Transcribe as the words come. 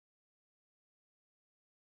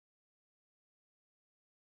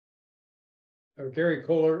Gary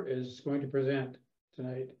Kohler is going to present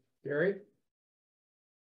tonight. Gary?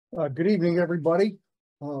 Good evening, everybody.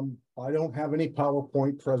 I don't have any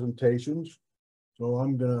PowerPoint presentations, so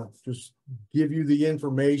I'm gonna just give you the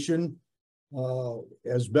information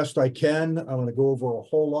as best I can. I'm gonna go over a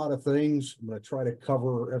whole lot of things. I'm gonna try to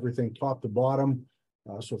cover everything top to bottom.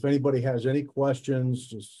 So if anybody has any questions,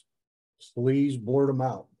 just please blurt them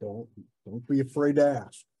out. Don't be afraid to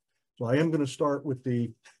ask. So I am going to start with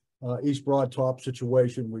the East Broad Top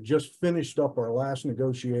situation. We just finished up our last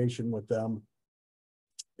negotiation with them,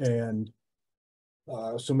 and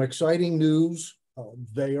some exciting news.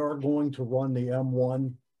 They are going to run the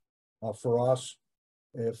M1 for us.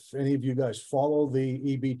 If any of you guys follow the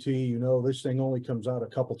EBT, you know this thing only comes out a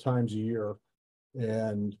couple times a year.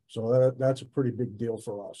 And so that's a pretty big deal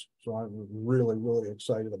for us. So I'm really, really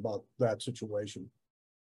excited about that situation.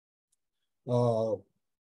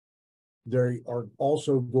 They are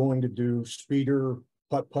also going to do speeder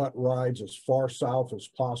putt-putt rides as far south as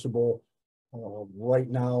possible. Right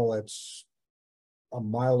now, it's a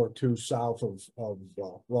mile or two south of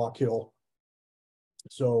Rock Hill.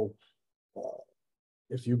 So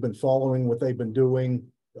if you've been following what they've been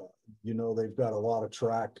doing, you know they've got a lot of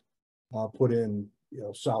track put in,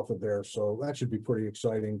 south of there. So that should be pretty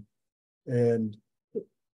exciting. And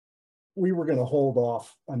we were going to hold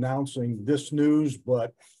off announcing this news,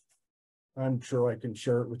 but I'm sure I can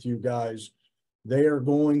share it with you guys. They are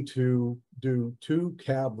going to do 2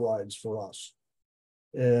 cab rides for us.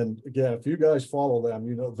 And again, if you guys follow them,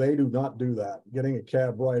 you know they do not do that. Getting a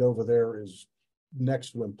cab ride over there is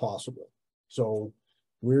next to impossible. So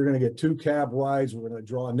we're going to get 2 cab rides. We're going to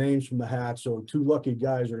draw names from the hat. So 2 lucky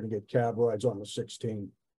guys are going to get cab rides on the 16.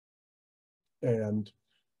 And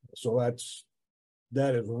so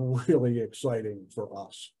that is really exciting for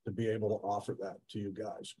us to be able to offer that to you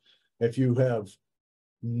guys. If you have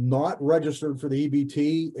not registered for the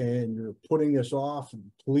EBT and you're putting this off,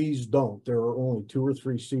 please don't. There are only 2 or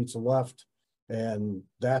 3 seats left, and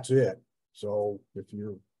that's it. So if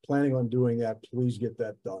you're planning on doing that, please get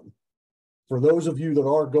that done. For those of you that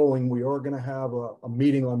are going, we are going to have a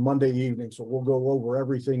meeting on Monday evening. So we'll go over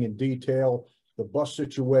everything in detail, the bus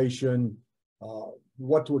situation,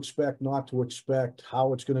 what to expect, not to expect,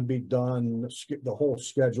 how it's going to be done, the whole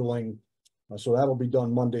scheduling. So that'll be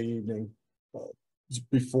done Monday evening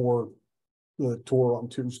before the tour on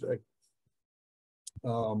Tuesday.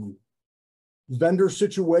 Vendor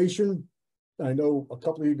situation. I know a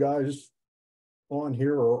couple of you guys on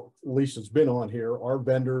here, or at least it's been on here, are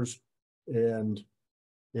vendors. And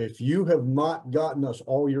if you have not gotten us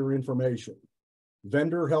all your information,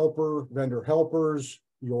 vendor helper, vendor helpers,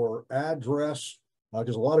 your address,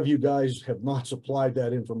 because a lot of you guys have not supplied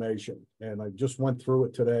that information. And I just went through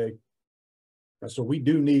it today. So we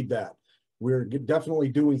do need that. We're definitely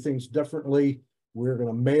doing things differently. We're going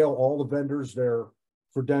to mail all the vendors their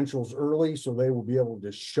credentials early so they will be able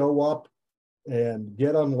to show up and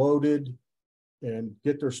get unloaded and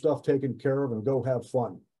get their stuff taken care of and go have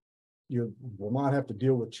fun. You will not have to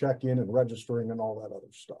deal with check-in and registering and all that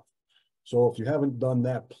other stuff. So if you haven't done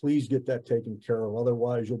that, please get that taken care of.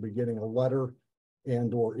 Otherwise, you'll be getting a letter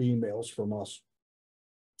and or emails from us.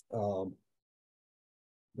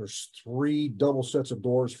 There's 3 double sets of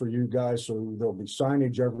doors for you guys, so there'll be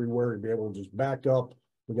signage everywhere. You'll be able to just back up.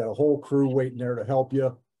 We got a whole crew waiting there to help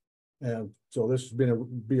you. And so this has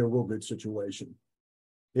been be a real good situation.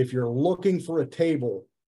 If you're looking for a table,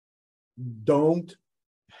 don't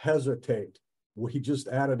hesitate. We just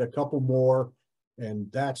added a couple more and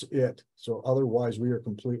that's it. So otherwise we are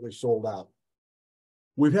completely sold out.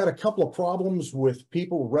 We've had a couple of problems with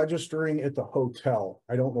people registering at the hotel.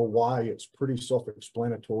 I don't know why. It's pretty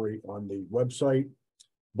self-explanatory on the website,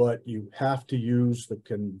 but you have to use the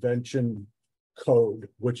convention code,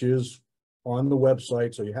 which is on the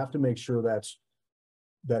website. So you have to make sure that's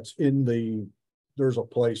in there's a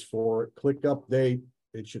place for it. Click update.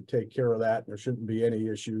 It should take care of that. There shouldn't be any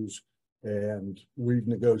issues. And we've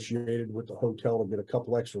negotiated with the hotel to get a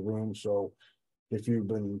couple extra rooms. So if you've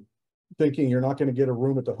been thinking you're not going to get a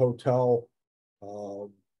room at the hotel,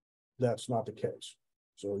 that's not the case.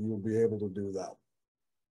 So you'll be able to do that.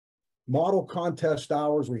 Model contest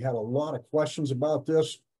hours. We had a lot of questions about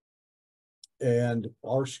this. And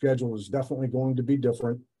our schedule is definitely going to be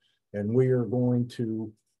different. And we are going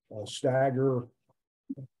to stagger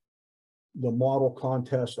the model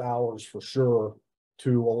contest hours for sure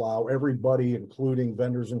to allow everybody, including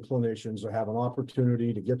vendors and clinicians, to have an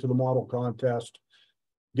opportunity to get to the model contest,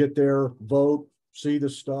 get there, vote, see the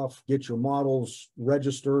stuff, get your models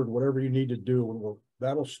registered, whatever you need to do. And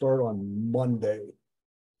that'll start on Monday.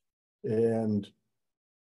 And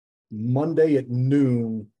Monday at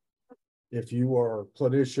noon, If you are a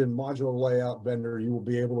clinician, modular layout vendor, you will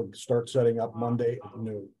be able to start setting up Monday at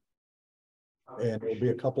noon. And it'll be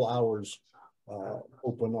a couple hours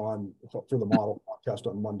open for the model contest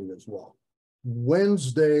on Monday as well.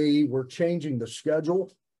 Wednesday, we're changing the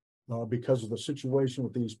schedule because of the situation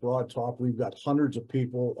with East Broad Top. We've got hundreds of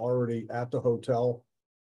people already at the hotel.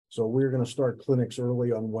 So we're going to start clinics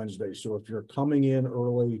early on Wednesday. So if you're coming in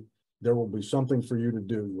early, there will be something for you to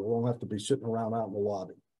do. You won't have to be sitting around out in the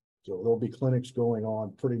lobby. So there'll be clinics going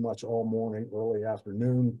on pretty much all morning, early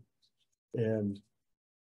afternoon. And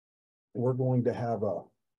we're going to have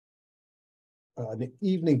an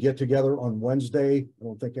evening get together on Wednesday. I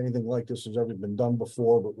don't think anything like this has ever been done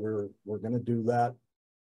before, but we're going to do that.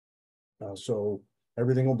 So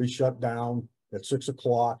everything will be shut down at 6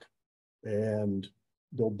 o'clock, and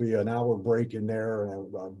there'll be an hour break in there.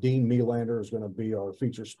 And Dean Melander is going to be our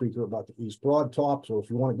feature speaker about the East Broad Top. So if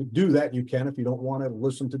you want to do that, you can. If you don't want to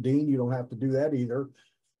listen to Dean, you don't have to do that either.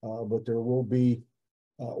 But there will be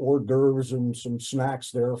hors d'oeuvres and some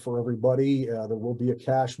snacks there for everybody. There will be a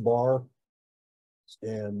cash bar.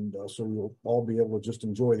 And so you'll all be able to just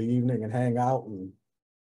enjoy the evening and hang out and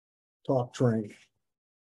talk training.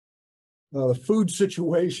 The food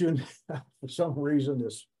situation, for some reason,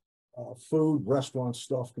 this food restaurant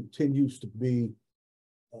stuff continues to be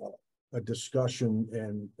a discussion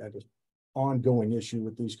and an ongoing issue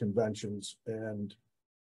with these conventions. And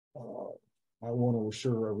I want to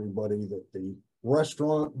assure everybody that the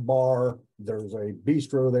restaurant bar, there's a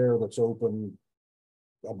bistro there that's open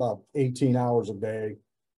about 18 hours a day.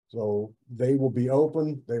 So they will be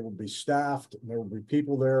open, they will be staffed, there will be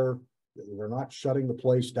people there. They're not shutting the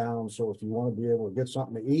place down. So if you want to be able to get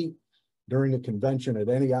something to eat during the convention at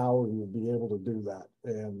any hour, you will be able to do that.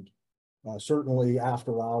 And certainly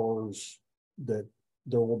after hours, that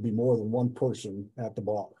there will be more than one person at the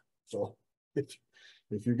bar. So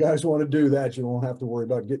if you guys want to do that, you won't have to worry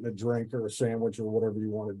about getting a drink or a sandwich or whatever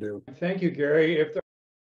you want to do. Thank you, Gary. If